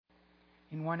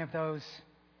in one of those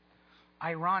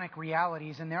ironic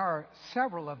realities, and there are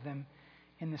several of them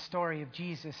in the story of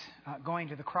Jesus going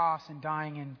to the cross and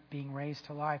dying and being raised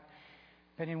to life.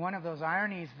 But in one of those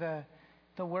ironies,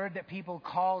 the word that people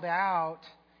called out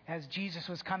as Jesus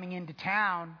was coming into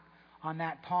town on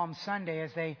that Palm Sunday,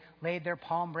 as they laid their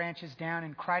palm branches down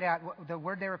and cried out, the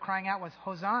word they were crying out was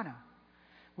Hosanna,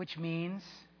 which means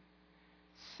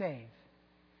save.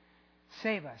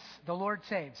 Save us. The Lord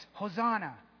saves.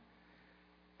 Hosanna.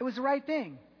 It was the right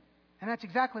thing. And that's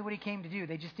exactly what he came to do.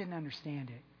 They just didn't understand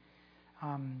it.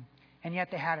 And yet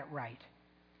they had it right.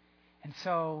 And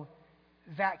so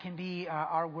that can be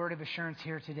our word of assurance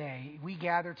here today. We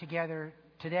gather together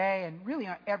today and really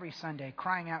on every Sunday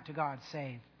crying out to God,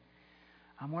 save.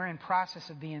 We're in process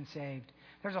of being saved.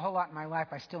 There's a whole lot in my life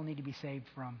I still need to be saved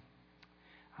from.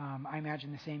 I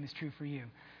imagine the same is true for you.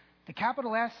 The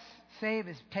capital S, save,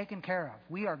 is taken care of.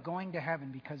 We are going to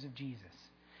heaven because of Jesus.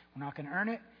 We're not going to earn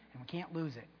it, and we can't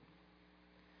lose it.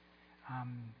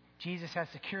 Jesus has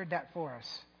secured that for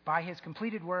us by his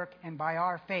completed work and by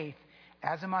our faith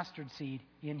as a mustard seed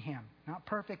in him. Not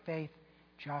perfect faith,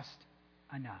 just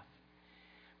enough.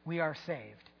 We are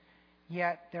saved.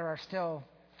 Yet there are still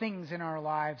things in our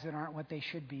lives that aren't what they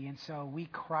should be, and so we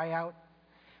cry out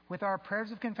with our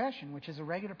prayers of confession, which is a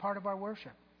regular part of our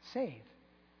worship, save.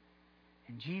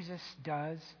 And Jesus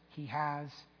does, he has,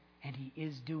 and he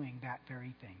is doing that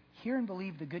very thing. Hear and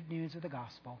believe the good news of the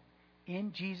gospel.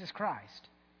 In Jesus Christ,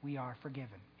 we are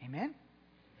forgiven. Amen?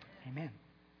 Amen.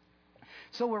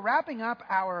 So we're wrapping up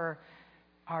our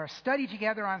study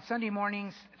together on Sunday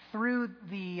mornings through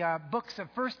the books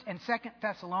of 1st and 2nd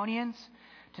Thessalonians.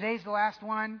 Today's the last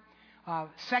one,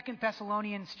 2nd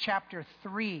Thessalonians chapter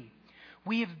 3.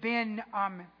 We have been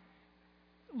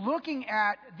looking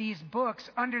at these books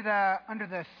under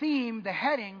the theme, the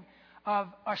heading of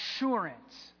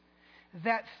assurance.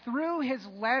 That through his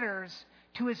letters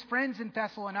to his friends in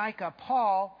Thessalonica,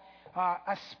 Paul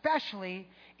especially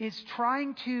is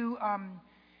trying to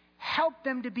help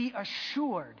them to be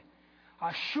assured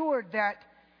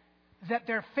that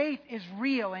their faith is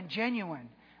real and genuine,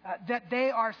 that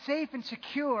they are safe and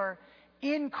secure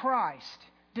in Christ,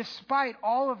 despite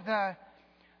all of the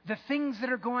things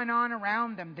that are going on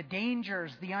around them, the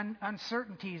dangers, the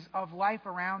uncertainties of life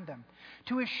around them,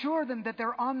 to assure them that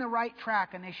they're on the right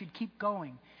track and they should keep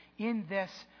going in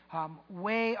this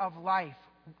way of life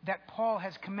that Paul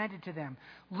has commended to them,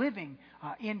 living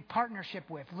in partnership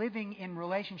with, living in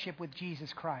relationship with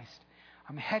Jesus Christ.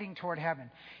 I'm heading toward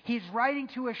heaven. He's writing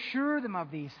to assure them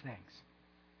of these things.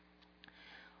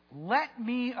 Let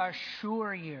me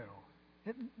assure you.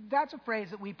 That's a phrase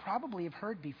that we probably have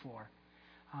heard before.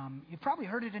 You've probably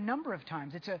heard it a number of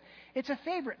times. It's a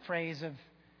favorite phrase of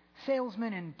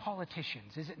salesmen and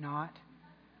politicians, is it not?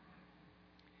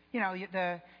 You know,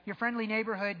 your friendly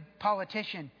neighborhood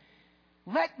politician.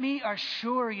 Let me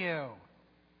assure you.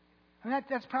 I mean,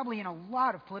 that's probably in a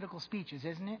lot of political speeches,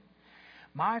 isn't it?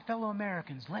 My fellow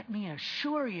Americans, let me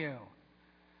assure you.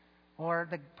 Or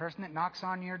the person that knocks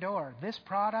on your door. This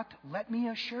product, let me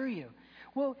assure you.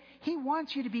 Well, he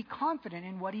wants you to be confident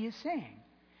in what he is saying.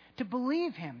 To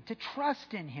believe him, to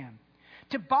trust in him,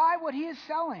 to buy what he is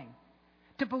selling,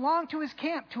 to belong to his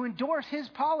camp, to endorse his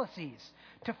policies,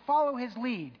 to follow his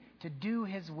lead, to do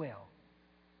his will.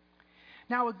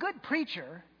 Now, a good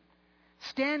preacher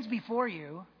stands before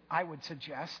you, I would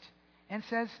suggest, and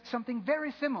says something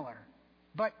very similar,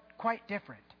 but quite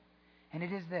different. And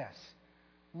it is this: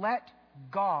 let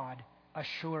God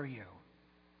assure you.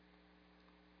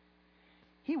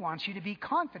 He wants you to be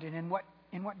confident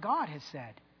in what God has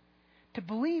said. To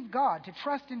believe God, to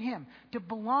trust in him, to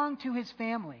belong to his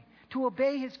family, to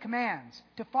obey his commands,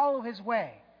 to follow his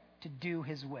way, to do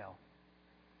his will.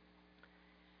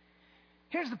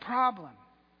 Here's the problem.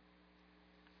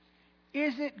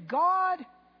 Is it God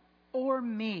or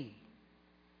me?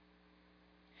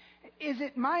 Is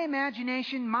it my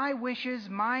imagination, my wishes,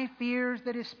 my fears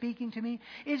that is speaking to me?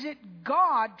 Is it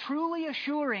God truly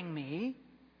assuring me?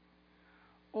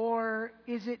 Or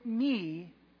is it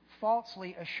me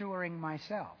falsely assuring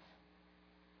myself?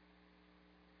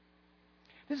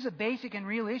 This is a basic and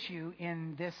real issue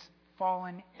in this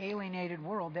fallen, alienated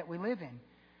world that we live in.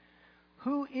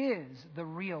 Who is the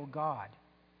real God?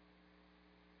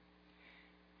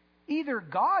 Either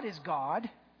God is God,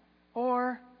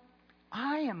 or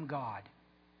I am God,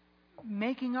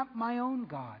 making up my own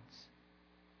gods.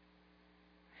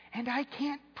 And I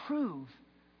can't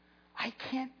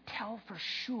tell for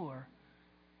sure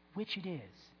which it is.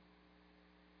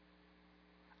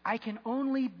 I can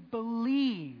only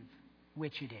believe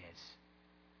which it is.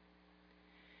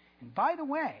 And by the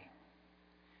way,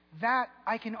 that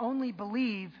I can only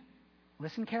believe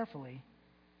listen carefully,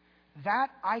 that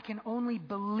I can only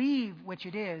believe which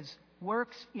it is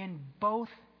works in both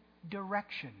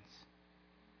directions.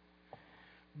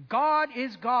 God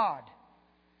is God,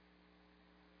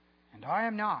 and I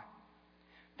am not.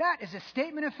 That is a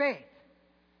statement of faith.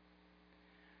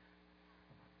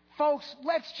 Folks,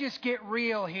 let's just get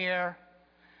real here.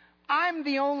 I'm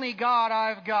the only God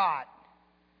I've got.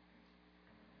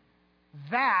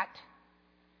 That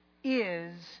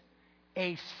is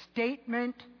a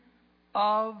statement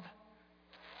of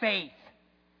faith.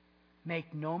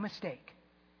 Make no mistake.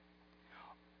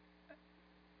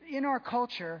 In our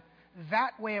culture,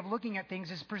 that way of looking at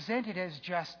things is presented as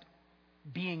just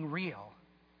being real.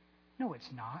 No, it's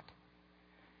not.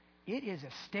 It is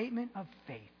a statement of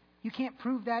faith. You can't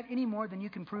prove that any more than you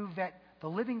can prove that the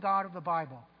living God of the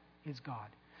Bible is God.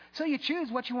 So you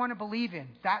choose what you want to believe in.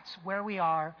 That's where we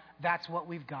are. That's what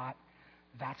we've got.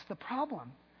 That's the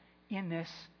problem in this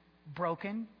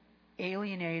broken,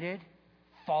 alienated,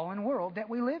 fallen world that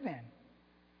we live in.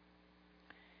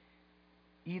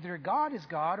 Either God is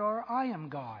God or I am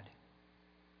God.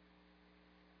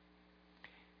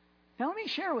 Now let me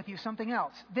share with you something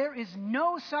else. There is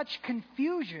no such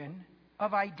confusion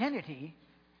of identity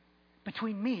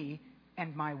between me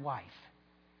and my wife.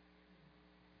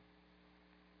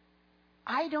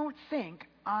 I don't think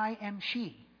I am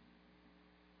she.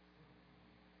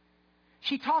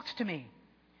 She talks to me.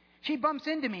 She bumps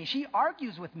into me. She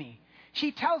argues with me.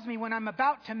 She tells me when I'm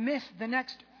about to miss the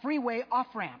next freeway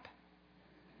off-ramp,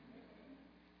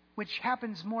 which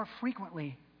happens more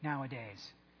frequently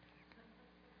nowadays.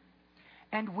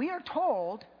 And we are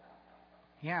told,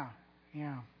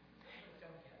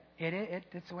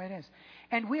 it's the way it is.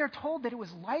 And we are told that it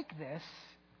was like this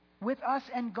with us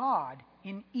and God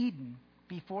in Eden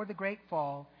before the great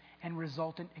fall and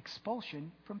resultant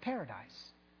expulsion from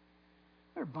paradise.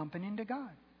 We were bumping into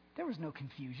God. There was no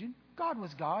confusion. God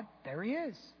was God. There He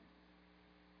is.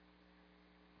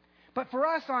 But for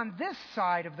us on this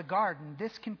side of the garden,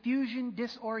 this confusion,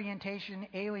 disorientation,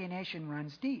 alienation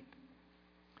runs deep.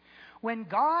 When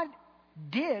God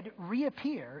did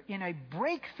reappear in a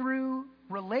breakthrough,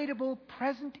 relatable,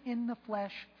 present in the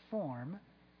flesh form,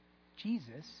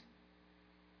 Jesus,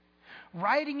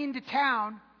 riding into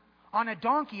town on a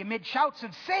donkey amid shouts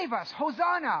of "Save us!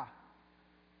 Hosanna!"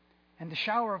 and the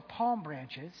shower of palm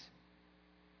branches,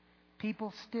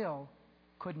 people still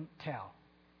couldn't tell.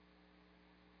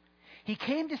 He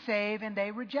came to save, and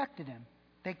they rejected Him.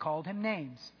 They called Him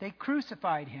names. They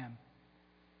crucified Him.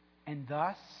 And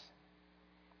thus,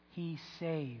 He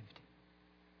saved.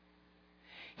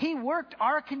 He worked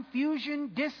our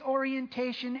confusion,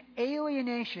 disorientation,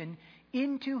 alienation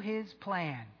into His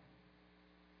plan.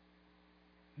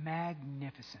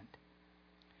 Magnificent.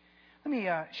 Let me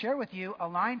share with you a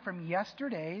line from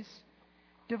yesterday's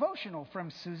devotional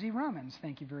from Susie Romans.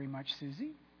 Thank you very much,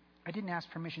 Susie. I didn't ask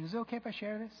permission. Is it okay if I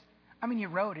share this? I mean, you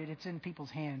wrote it. It's in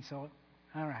people's hands, so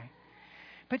all right.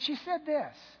 But she said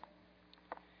this: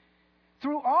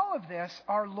 through all of this,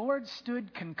 our Lord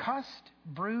stood concussed,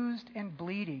 bruised, and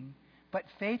bleeding, but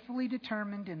faithfully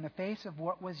determined in the face of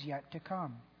what was yet to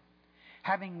come.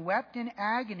 Having wept in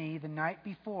agony the night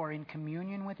before in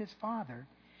communion with His Father,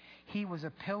 He was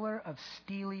a pillar of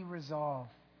steely resolve,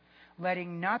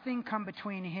 letting nothing come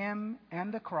between Him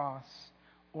and the cross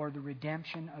or the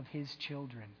redemption of His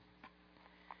children.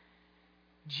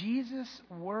 Jesus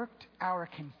worked our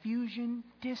confusion,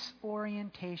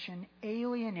 disorientation,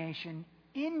 alienation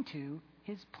into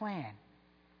His plan.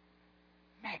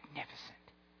 Magnificent.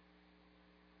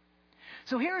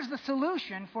 So here's the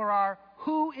solution for our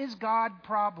 "Who is God?"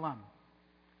 problem.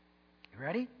 You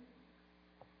ready?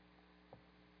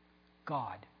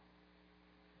 God.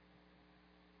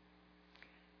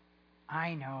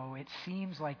 I know, it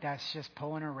seems like that's just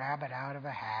pulling a rabbit out of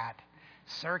a hat.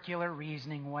 Circular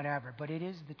reasoning, whatever, but it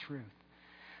is the truth.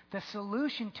 The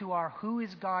solution to our "Who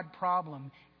is God?"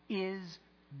 problem is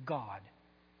God.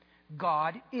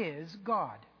 God is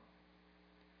God.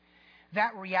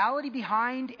 That reality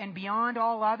behind and beyond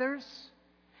all others,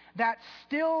 that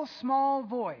still small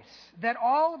voice that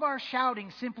all of our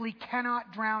shouting simply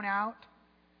cannot drown out,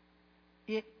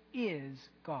 it is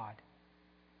God.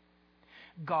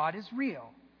 God is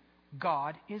real.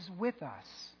 God is with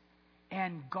us.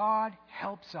 And God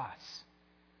helps us.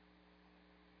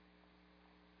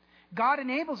 God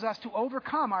enables us to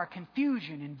overcome our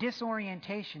confusion and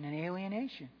disorientation and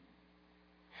alienation.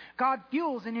 God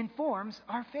fuels and informs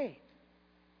our faith.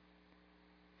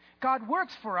 God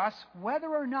works for us whether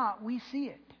or not we see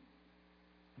it.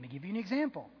 Let me give you an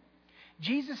example.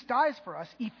 Jesus dies for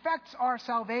us, effects our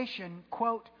salvation,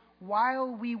 quote,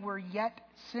 while we were yet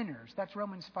sinners. That's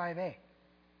Romans 5:8.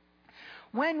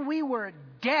 When we were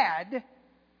dead,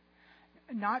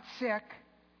 not sick,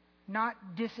 not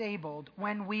disabled,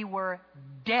 when we were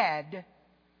dead,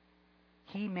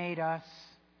 He made us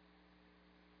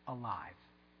alive.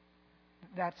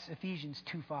 That's Ephesians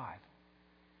 2:5.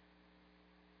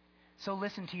 So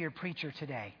listen to your preacher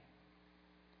today.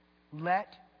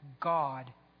 Let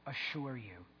God assure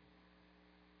you.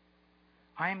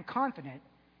 I am confident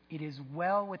it is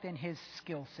well within His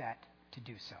skill set to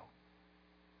do so.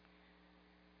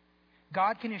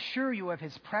 God can assure you of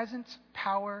His presence,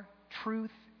 power,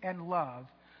 truth, and love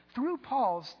through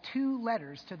Paul's 2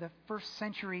 letters to the first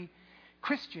century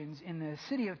Christians in the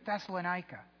city of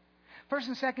Thessalonica. 1st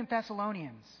and 2nd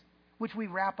Thessalonians, which we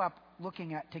wrap up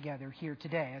looking at together here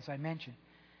today, as I mentioned.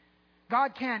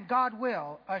 God can, God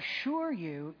will assure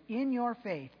you in your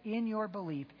faith, in your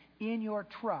belief, in your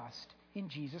trust in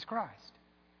Jesus Christ.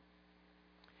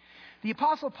 The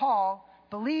Apostle Paul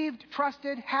believed,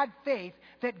 trusted, had faith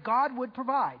that God would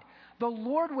provide. The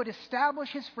Lord would establish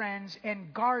His friends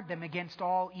and guard them against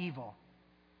all evil.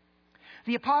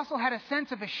 The apostle had a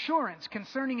sense of assurance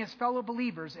concerning his fellow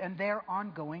believers and their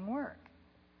ongoing work.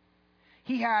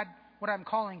 He had what I'm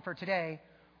calling for today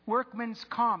workman's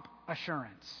comp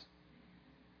assurance.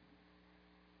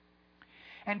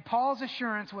 And Paul's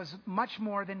assurance was much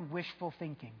more than wishful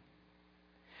thinking.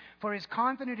 For his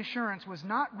confident assurance was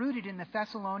not rooted in the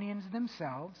Thessalonians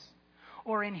themselves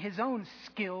or in his own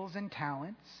skills and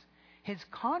talents. His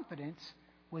confidence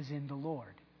was in the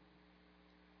Lord.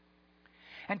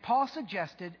 And Paul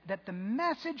suggested that the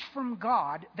message from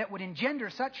God that would engender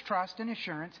such trust and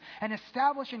assurance and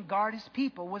establish and guard His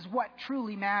people was what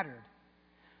truly mattered.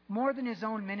 More than his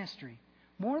own ministry,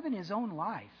 more than his own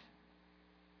life.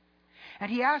 And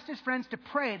he asked his friends to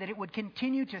pray that it would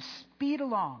continue to speed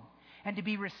along and to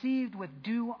be received with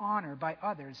due honor by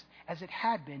others as it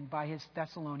had been by his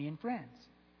Thessalonian friends.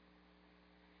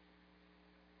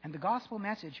 And the gospel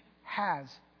message has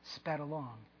sped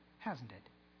along, hasn't it?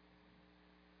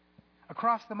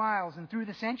 Across the miles and through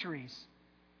the centuries,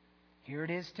 here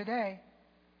it is today.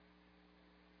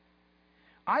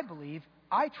 I believe,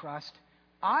 I trust,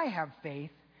 I have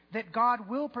faith that God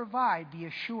will provide the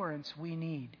assurance we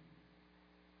need.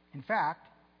 In fact,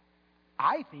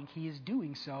 I think He is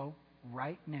doing so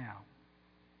right now.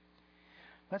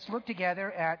 Let's look together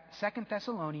at 2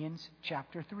 Thessalonians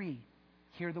chapter 3.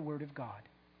 Hear the word of God.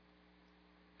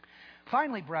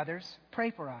 Finally, brothers,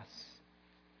 pray for us,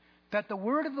 that the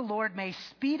word of the Lord may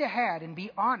speed ahead and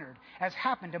be honored, as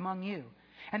happened among you,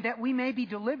 and that we may be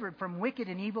delivered from wicked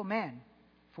and evil men,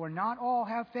 for not all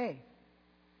have faith.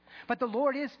 But the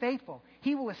Lord is faithful.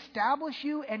 He will establish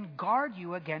you and guard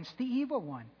you against the evil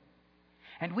one.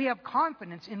 And we have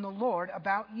confidence in the Lord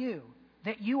about you,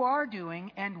 that you are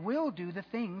doing and will do the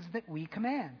things that we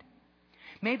command.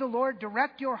 May the Lord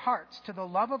direct your hearts to the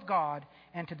love of God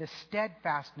and to the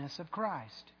steadfastness of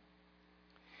Christ.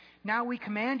 Now we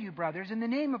command you, brothers, in the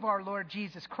name of our Lord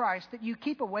Jesus Christ, that you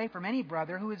keep away from any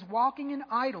brother who is walking in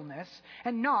idleness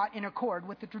and not in accord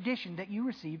with the tradition that you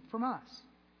received from us.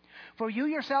 For you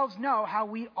yourselves know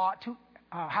how you ought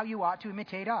to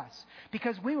imitate us,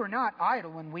 because we were not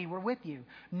idle when we were with you,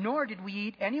 nor did we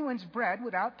eat anyone's bread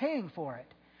without paying for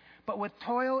it. But with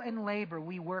toil and labor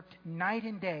we worked night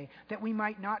and day, that we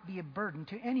might not be a burden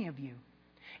to any of you.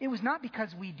 It was not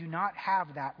because we do not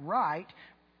have that right,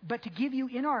 but to give you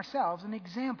in ourselves an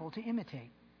example to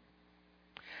imitate.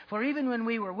 For even when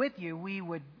we were with you, we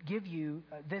would give you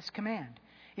this command: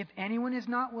 if anyone is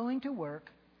not willing to work,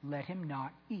 let him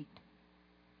not eat.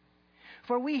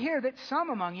 For we hear that some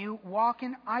among you walk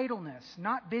in idleness,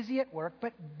 not busy at work,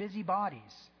 but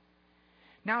busybodies.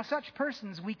 Now such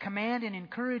persons we command and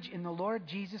encourage in the Lord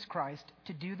Jesus Christ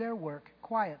to do their work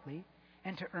quietly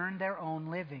and to earn their own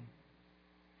living.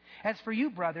 As for you,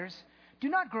 brothers, do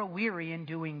not grow weary in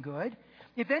doing good.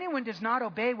 If anyone does not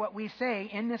obey what we say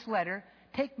in this letter,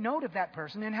 take note of that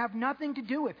person and have nothing to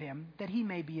do with him, that he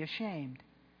may be ashamed.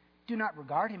 Do not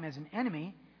regard him as an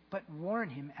enemy, but warn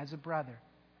him as a brother.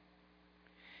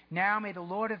 Now may the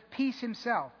Lord of peace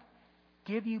Himself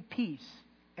give you peace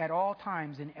at all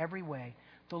times in every way.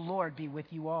 The Lord be with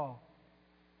you all.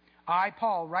 I,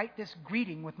 Paul, write this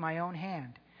greeting with my own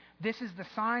hand. This is the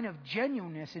sign of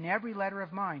genuineness in every letter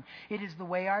of mine. It is the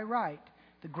way I write.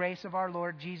 The grace of our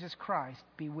Lord Jesus Christ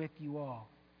be with you all.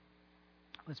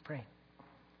 Let's pray.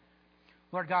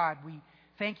 Lord God, we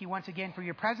thank you once again for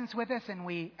your presence with us, and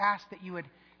we ask that you would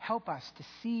help us to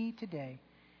see today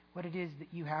what it is that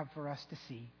you have for us to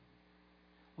see.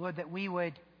 Lord, that we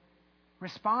would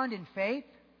respond in faith,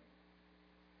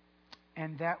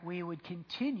 and that we would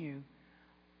continue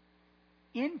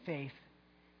in faith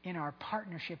in our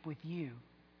partnership with you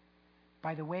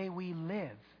by the way we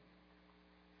live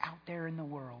out there in the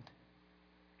world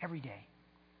every day.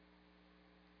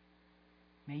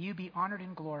 May you be honored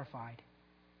and glorified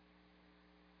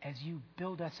as you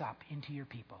build us up into your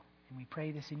people. And we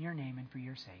pray this in your name and for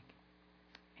your sake.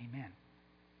 Amen.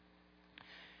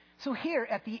 So here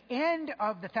at the end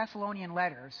of the Thessalonian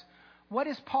letters, what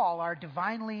is Paul, our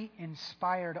divinely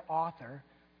inspired author,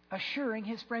 assuring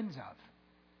his friends of?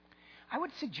 I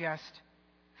would suggest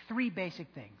three basic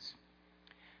things: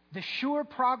 the sure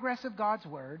progress of God's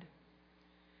Word,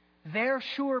 their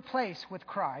sure place with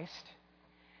Christ,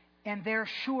 and their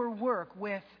sure work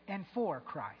with and for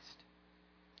Christ.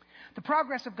 The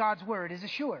progress of God's Word is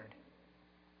assured.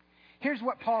 Here's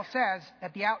what Paul says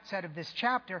at the outset of this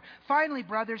chapter. Finally,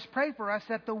 brothers, pray for us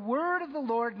that the word of the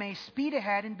Lord may speed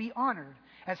ahead and be honored,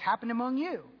 as happened among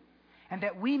you, and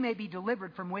that we may be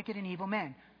delivered from wicked and evil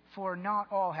men. For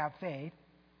not all have faith,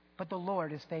 but the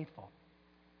Lord is faithful.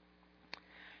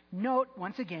 Note,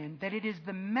 once again, that it is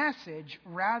the message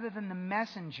rather than the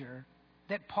messenger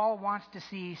that Paul wants to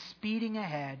see speeding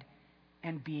ahead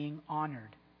and being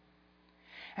honored.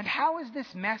 And how is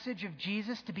this message of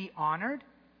Jesus to be honored?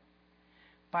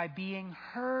 By being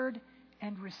heard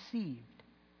and received.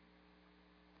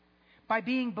 By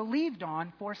being believed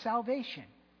on for salvation.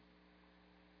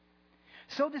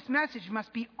 So this message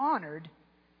must be honored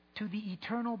to the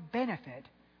eternal benefit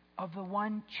of the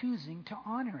one choosing to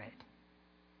honor it.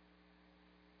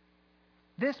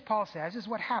 This, Paul says, is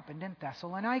what happened in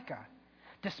Thessalonica,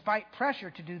 despite pressure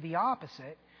to do the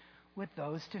opposite with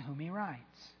those to whom he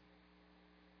writes.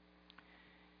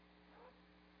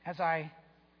 As I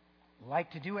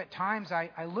like to do at times,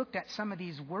 I looked at some of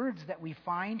these words that we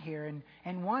find here,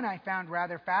 and one I found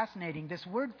rather fascinating. This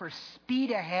word for speed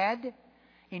ahead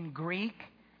in Greek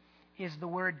is the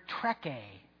word treke,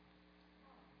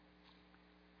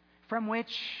 from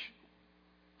which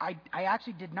I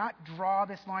actually did not draw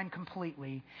this line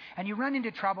completely. And you run into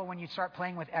trouble when you start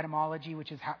playing with etymology,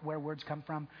 which is where words come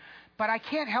from. But I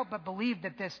can't help but believe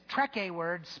that this treke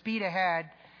word, speed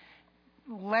ahead,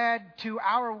 led to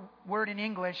our word in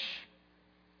English,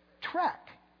 trek,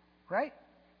 right?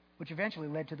 Which eventually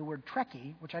led to the word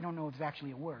trekkie, which I don't know if is actually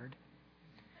a word.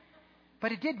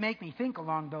 But it did make me think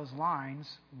along those lines.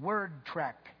 Word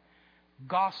trek,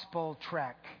 gospel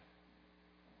trek,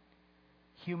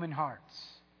 human hearts,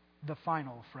 the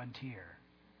final frontier.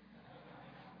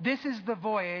 This is the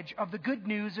voyage of the good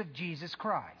news of Jesus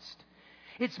Christ.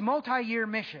 Its multi-year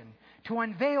mission to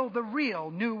unveil the real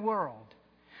new world,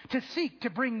 to seek to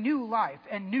bring new life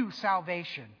and new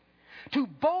salvation, to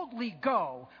boldly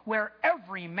go where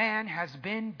every man has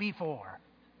been before.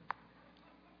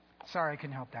 Sorry, I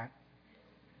couldn't help that.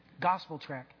 Gospel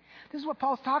trek. This is what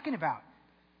Paul's talking about.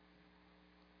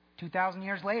 2,000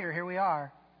 years later, here we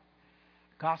are.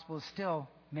 Gospel is still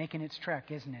making its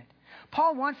trek, isn't it?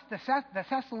 Paul wants the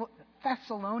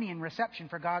Thessalonian reception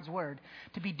for God's word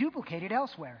to be duplicated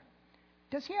elsewhere.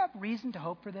 Does he have reason to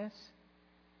hope for this?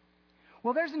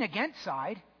 Well, there's an against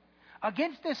side.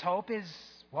 Against this hope is,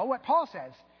 well, what Paul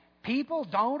says. People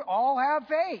don't all have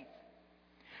faith.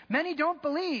 Many don't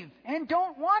believe and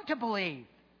don't want to believe.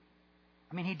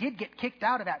 I mean, he did get kicked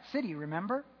out of that city,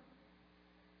 remember?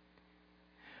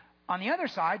 On the other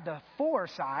side, the for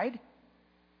side,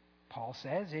 Paul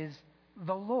says, is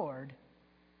the Lord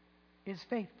is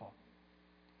faithful.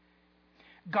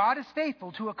 God is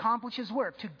faithful to accomplish his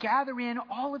work, to gather in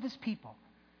all of his people,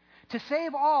 to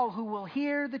save all who will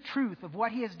hear the truth of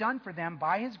what he has done for them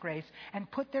by his grace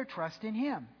and put their trust in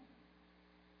him.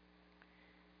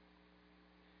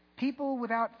 People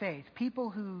without faith, people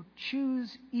who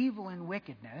choose evil and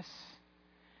wickedness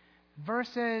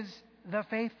versus the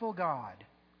faithful God.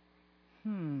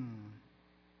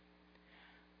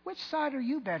 Which side are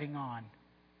you betting on?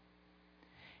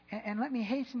 And let me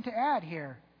hasten to add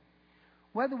here,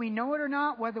 whether we know it or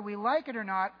not, whether we like it or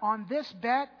not, on this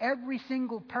bet, every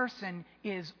single person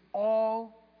is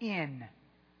all in.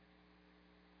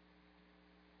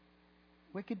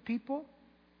 Wicked people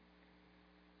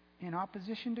in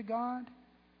opposition to God,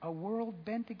 a world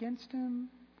bent against him,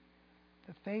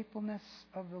 the faithfulness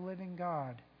of the living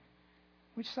God.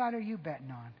 Which side are you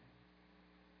betting on?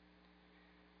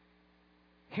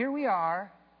 Here we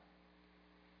are,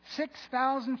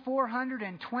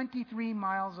 6,423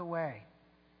 miles away.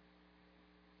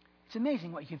 It's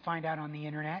amazing what you can find out on the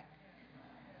internet.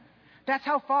 That's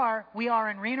how far we are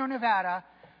in Reno, Nevada,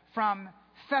 from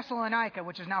Thessalonica,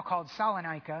 which is now called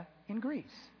Salonika, in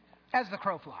Greece, as the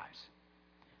crow flies.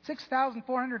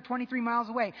 6,423 miles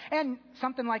away, and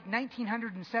something like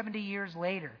 1,970 years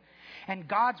later. And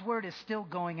God's word is still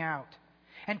going out.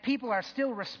 And people are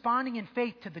still responding in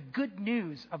faith to the good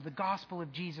news of the gospel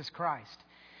of Jesus Christ.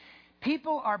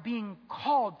 People are being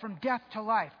called from death to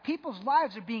life. People's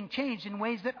lives are being changed in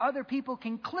ways that other people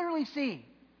can clearly see.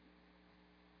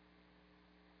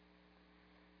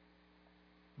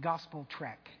 Gospel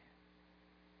trek.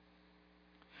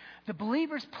 The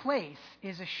believer's place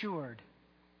is assured.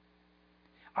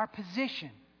 Our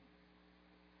position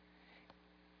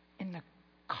in the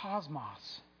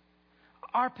cosmos,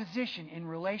 our position in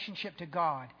relationship to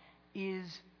God is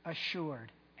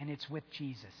assured, and it's with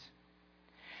Jesus.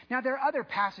 Now, there are other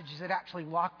passages that actually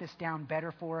lock this down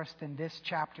better for us than this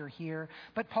chapter here,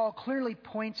 but Paul clearly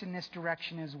points in this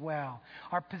direction as well.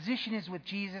 Our position is with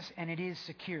Jesus, and it is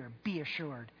secure. Be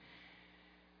assured.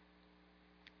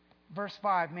 Verse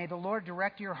 5, may the Lord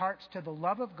direct your hearts to the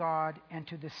love of God and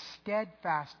to the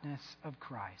steadfastness of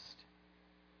Christ.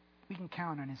 We can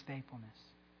count on His faithfulness.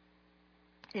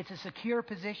 It's a secure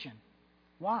position.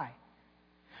 Why?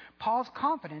 Paul's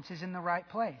confidence is in the right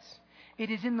place. It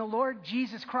is in the Lord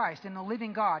Jesus Christ, in the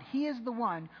living God. He is the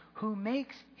one who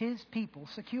makes His people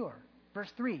secure.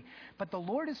 Verse 3, but the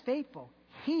Lord is faithful.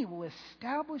 He will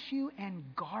establish you and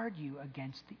guard you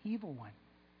against the evil one.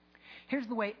 Here's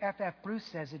the way F.F. Bruce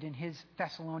says it in his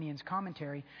Thessalonians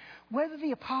commentary. Whether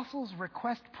the apostles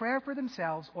request prayer for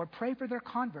themselves or pray for their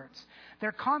converts,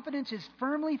 their confidence is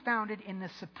firmly founded in the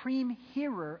supreme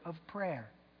hearer of prayer.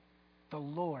 The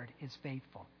Lord is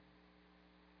faithful.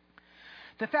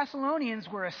 The Thessalonians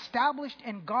were established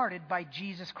and guarded by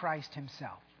Jesus Christ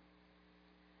Himself.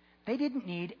 They didn't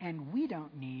need, and we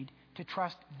don't need, to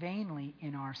trust vainly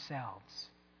in ourselves.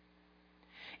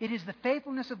 It is the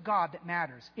faithfulness of God that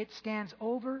matters. It stands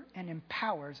over and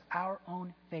empowers our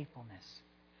own faithfulness.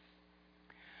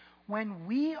 When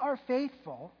we are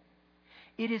faithful,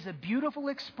 it is a beautiful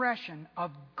expression of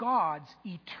God's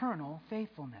eternal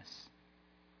faithfulness.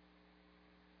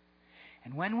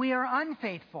 And when we are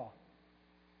unfaithful,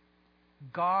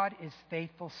 God is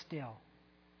faithful still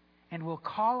and will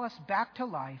call us back to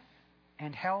life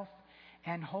and health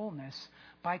and wholeness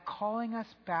by calling us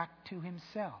back to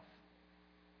Himself.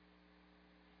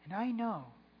 And I know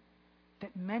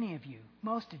that many of you,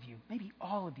 most of you, maybe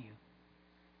all of you,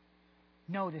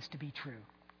 know this to be true.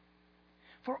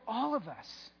 For all of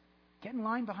us, get in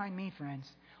line behind me, friends,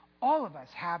 all of us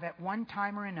have at one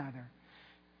time or another,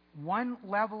 one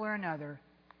level or another,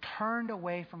 turned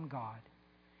away from God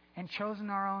and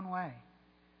chosen our own way.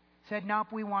 Said, nope,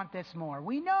 we want this more.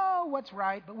 We know what's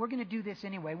right, but we're going to do this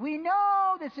anyway. We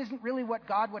know this isn't really what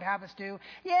God would have us do.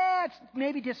 Yeah, it's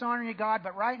maybe dishonoring to God,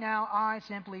 but right now I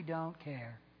simply don't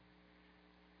care.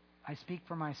 I speak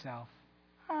for myself.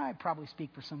 I probably speak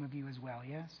for some of you as well,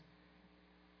 yes?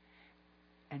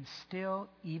 And still,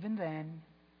 even then,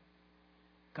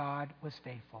 God was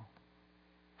faithful.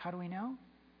 How do we know?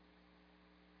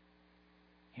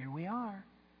 Here we are.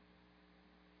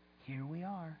 Here we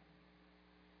are.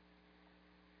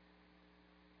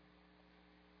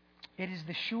 It is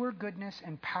the sure goodness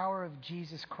and power of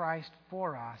Jesus Christ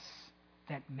for us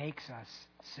that makes us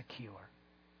secure.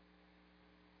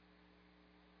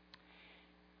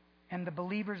 And the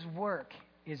believer's work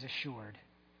is assured.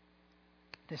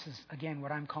 This is, again,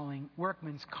 what I'm calling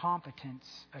workman's competence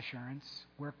assurance.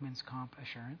 Workman's comp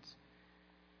assurance.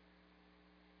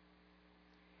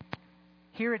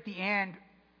 Here at the end,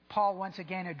 Paul once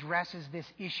again addresses this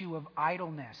issue of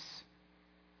idleness.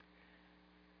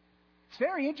 It's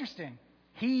very interesting.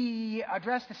 He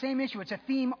addressed the same issue. It's a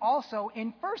theme also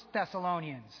in 1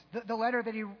 Thessalonians, the letter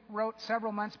that he wrote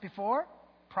several months before,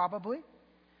 probably.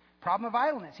 Problem of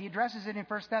idleness. He addresses it in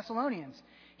 1 Thessalonians.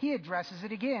 He addresses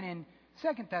it again in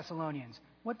 2 Thessalonians.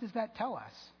 What does that tell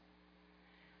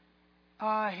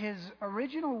us? His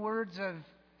original words of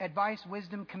advice,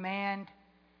 wisdom, command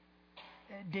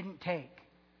didn't take.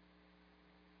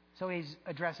 So he's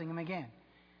addressing them again.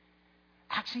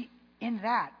 Actually, in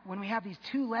that, when we have these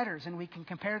two letters and we can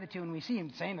compare the two and we see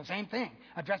him saying the same thing,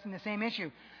 addressing the same issue,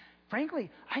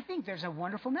 frankly, I think there's a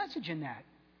wonderful message in that.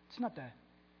 It's not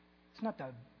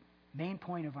the main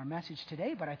point of our message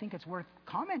today, but I think it's worth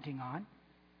commenting on.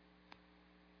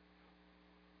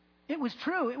 It was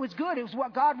true. It was good. It was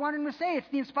what God wanted him to say. It's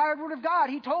the inspired word of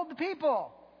God. He told the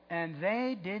people, and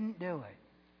they didn't do it.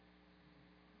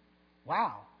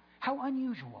 Wow. How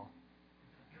unusual.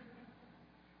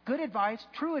 Good advice,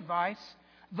 true advice,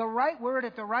 the right word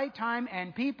at the right time,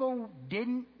 and people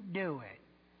didn't do it.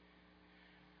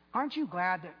 Aren't you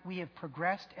glad that we have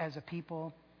progressed as a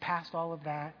people past all of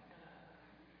that?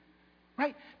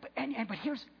 Right? But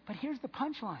here's the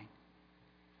punchline.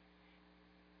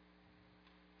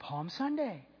 Palm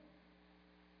Sunday.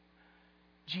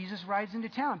 Jesus rides into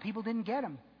town. People didn't get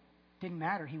him. Didn't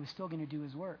matter. He was still going to do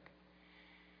his work.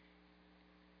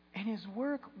 And his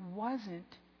work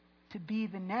wasn't to be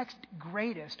the next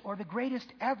greatest or the greatest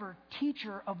ever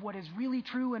teacher of what is really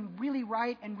true and really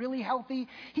right and really healthy.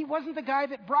 He wasn't the guy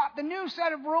that brought the new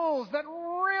set of rules that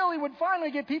really would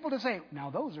finally get people to say, now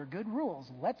those are good rules.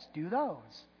 Let's do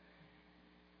those.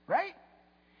 Right?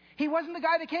 He wasn't the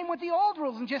guy that came with the old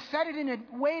rules and just said it in a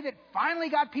way that finally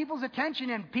got people's attention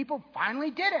and people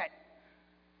finally did it.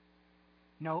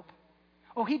 Nope.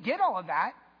 Oh, he did all of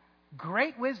that.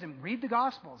 Great wisdom. Read the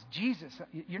Gospels. Jesus,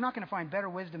 you're not going to find better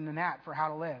wisdom than that for how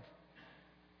to live.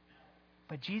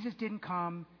 But Jesus didn't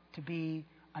come to be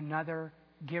another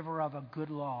giver of a good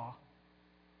law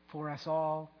for us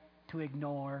all to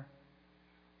ignore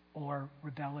or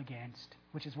rebel against,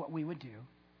 which is what we would do.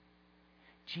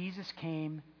 Jesus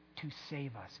came to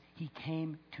save us. He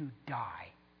came to die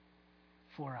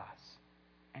for us.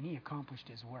 And he accomplished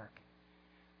his work.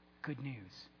 Good news.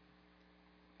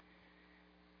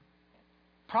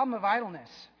 Problem of idleness.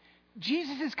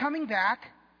 Jesus is coming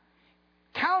back.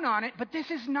 Count on it, but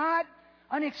this is not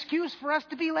an excuse for us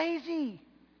to be lazy.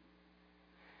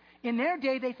 In their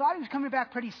day, they thought he was coming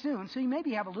back pretty soon, so you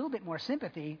maybe have a little bit more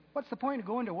sympathy. What's the point of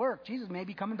going to work? Jesus may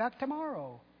be coming back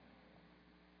tomorrow.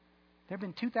 There have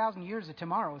been 2,000 years of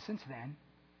tomorrow since then.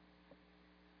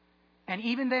 And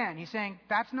even then, he's saying,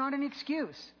 that's not an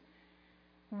excuse.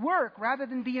 Work rather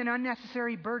than be an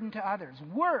unnecessary burden to others.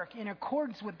 Work in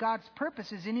accordance with God's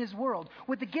purposes in his world,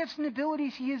 with the gifts and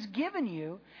abilities he has given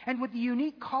you, and with the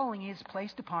unique calling he has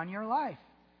placed upon your life.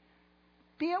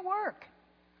 Be at work.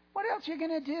 What else are you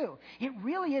going to do? It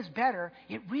really is better.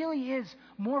 It really is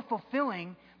more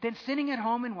fulfilling than sitting at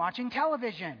home and watching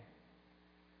television.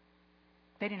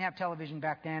 They didn't have television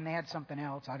back then. They had something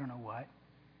else. I don't know what.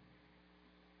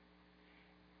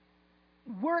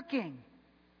 Working.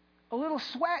 A little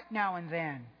sweat now and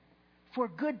then for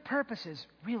good purposes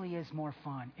really is more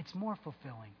fun. It's more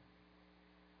fulfilling.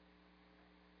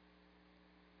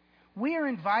 We are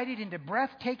invited into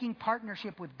breathtaking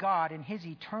partnership with God in his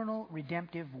eternal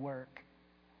redemptive work.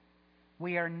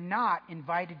 We are not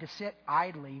invited to sit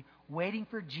idly waiting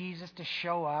for Jesus to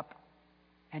show up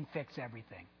and fix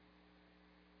everything.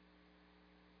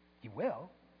 He will.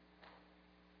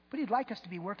 But he'd like us to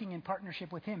be working in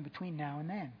partnership with him between now and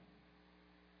then.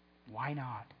 Why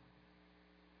not?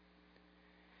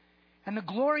 And the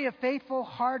glory of faithful,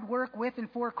 hard work with and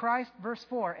for Christ, verse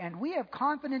 4. And we have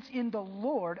confidence in the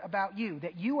Lord about you,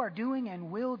 that you are doing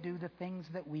and will do the things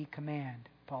that we command,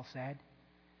 Paul said.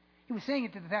 He was saying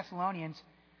it to the Thessalonians.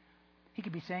 He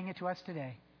could be saying it to us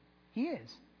today. He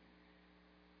is.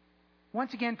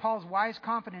 Once again, Paul's wise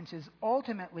confidence is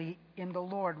ultimately in the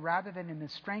Lord rather than in the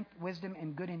strength, wisdom,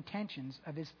 and good intentions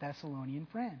of his Thessalonian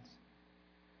friends.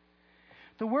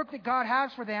 The work that God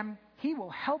has for them, he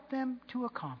will help them to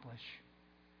accomplish.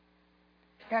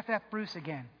 F. Bruce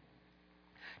again.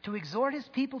 To exhort his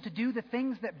people to do the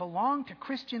things that belong to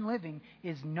Christian living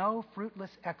is no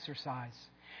fruitless exercise,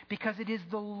 because it is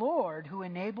the Lord who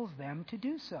enables them to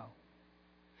do so.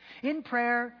 In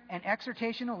prayer and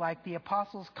exhortation alike, the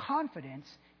apostles' confidence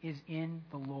is in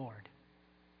the Lord.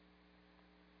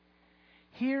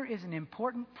 Here is an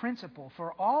important principle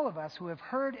for all of us who have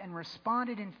heard and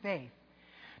responded in faith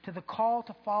to the call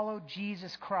to follow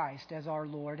Jesus Christ as our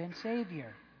Lord and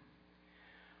Savior.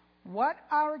 What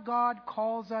our God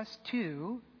calls us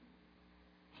to,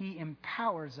 he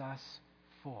empowers us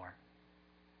for.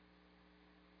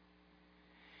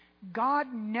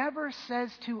 God never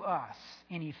says to us,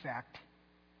 in effect,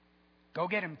 go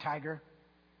get him, tiger.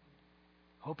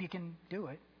 Hope you can do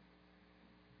it.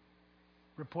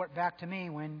 Report back to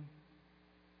me when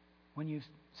you've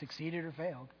succeeded or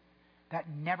failed. That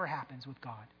never happens with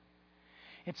God.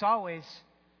 It's always,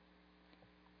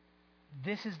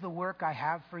 this is the work I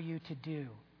have for you to do.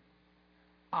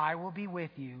 I will be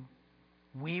with you.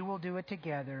 We will do it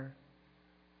together.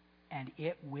 And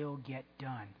it will get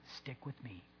done. Stick with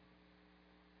me.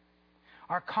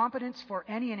 Our competence for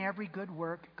any and every good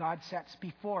work God sets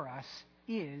before us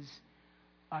is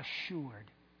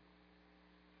assured.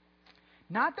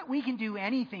 Not that we can do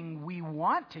anything we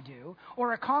want to do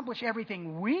or accomplish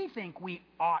everything we think we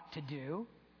ought to do,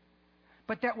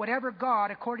 but that whatever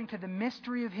God, according to the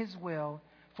mystery of his will,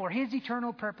 for his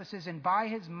eternal purposes and by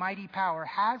his mighty power,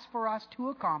 has for us to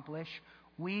accomplish,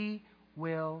 we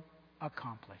will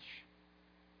accomplish.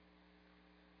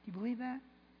 Do you believe that?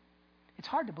 It's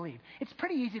hard to believe. It's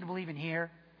pretty easy to believe in here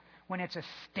when it's a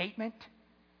statement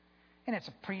and it's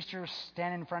a preacher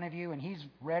standing in front of you and he's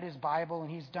read his Bible and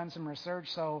he's done some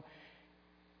research, so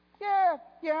yeah,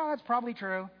 that's probably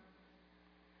true.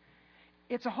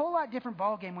 It's a whole lot different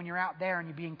ballgame when you're out there and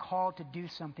you're being called to do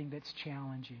something that's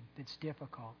challenging, that's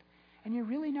difficult, and you're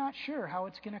really not sure how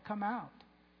it's going to come out.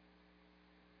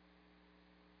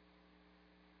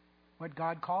 What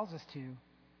God calls us to,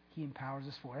 He empowers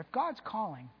us for. If God's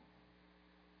calling,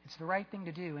 it's the right thing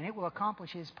to do, and it will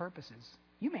accomplish His purposes.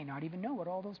 You may not even know what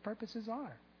all those purposes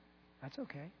are. That's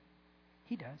okay.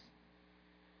 He does.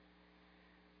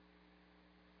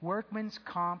 Workman's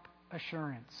comp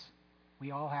assurance.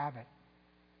 We all have it.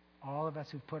 All of us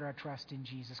who've put our trust in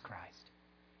Jesus Christ.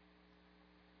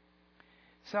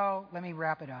 So, let me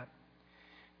wrap it up.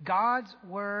 God's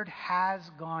word has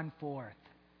gone forth.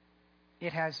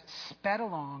 It has sped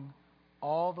along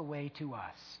all the way to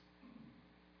us.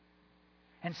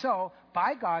 And so,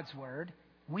 by God's word,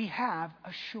 we have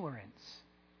assurance.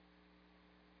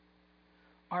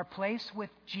 Our place with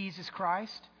Jesus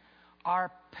Christ,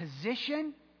 our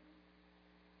position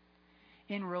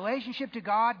in relationship to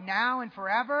God now and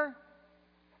forever,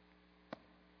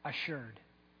 assured.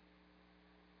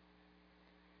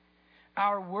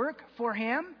 Our work for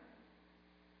Him,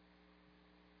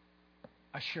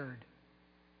 assured.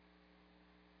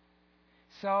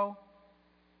 So,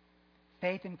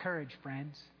 faith and courage,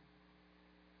 friends.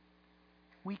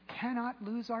 We cannot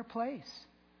lose our place.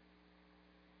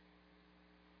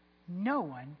 No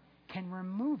one can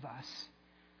remove us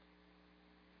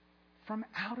from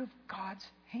out of God's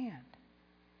hand.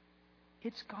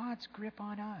 It's God's grip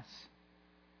on us,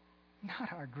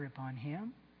 not our grip on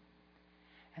Him.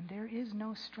 And there is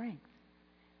no strength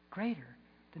greater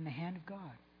than the hand of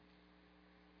God.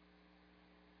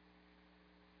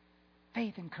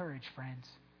 Faith and courage, friends.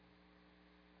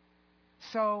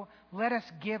 So let us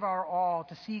give our all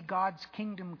to see God's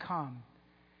kingdom come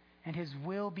and His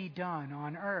will be done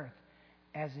on earth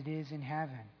as it is in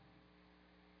heaven.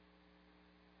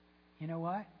 You know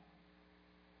what?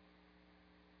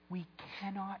 We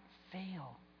cannot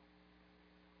fail.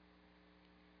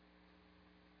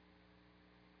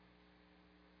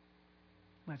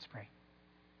 Let's pray.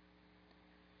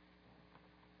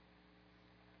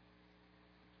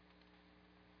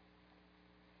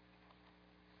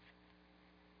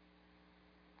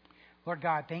 Lord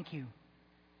God, thank you.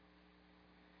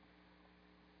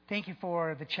 Thank you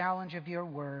for the challenge of your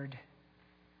word.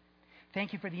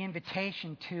 Thank you for the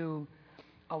invitation to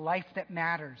a life that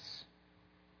matters.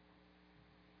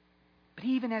 But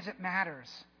even as it matters,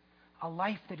 a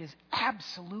life that is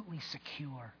absolutely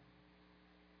secure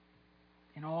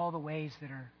in all the ways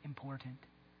that are important.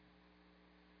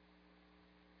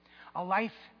 A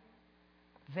life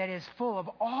that is full of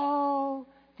all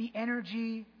the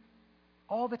energy,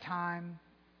 all the time,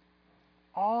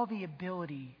 all the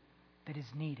ability that is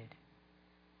needed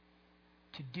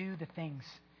to do the things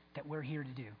that we're here to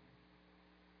do.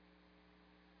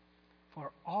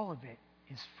 For all of it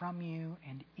is from you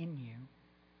and in you.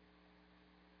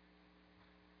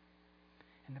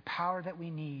 And the power that we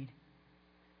need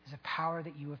is a power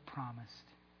that you have promised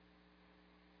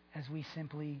as we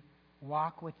simply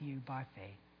walk with you by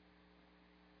faith.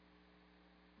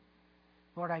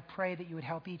 Lord, I pray that you would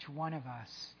help each one of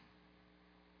us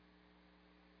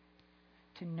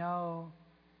to know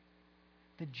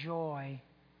the joy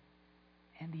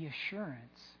and the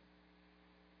assurance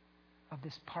of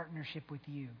this partnership with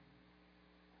you.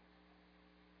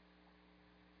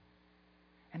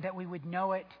 And that we would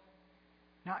know it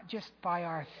not just by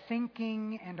our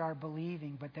thinking and our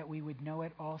believing, but that we would know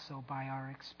it also by our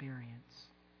experience.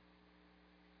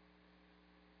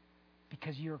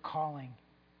 Because you're calling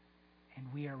and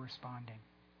we are responding.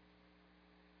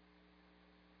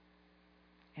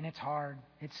 And it's hard,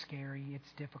 it's scary,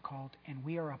 it's difficult, and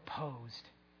we are opposed.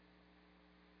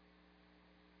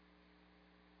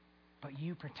 But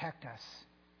you protect us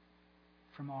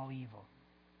from all evil.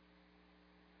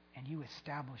 And you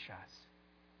establish us.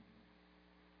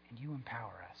 And you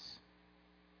empower us.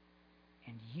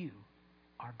 And you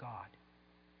are God.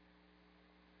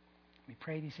 We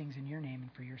pray these things in your name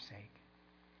and for your sake.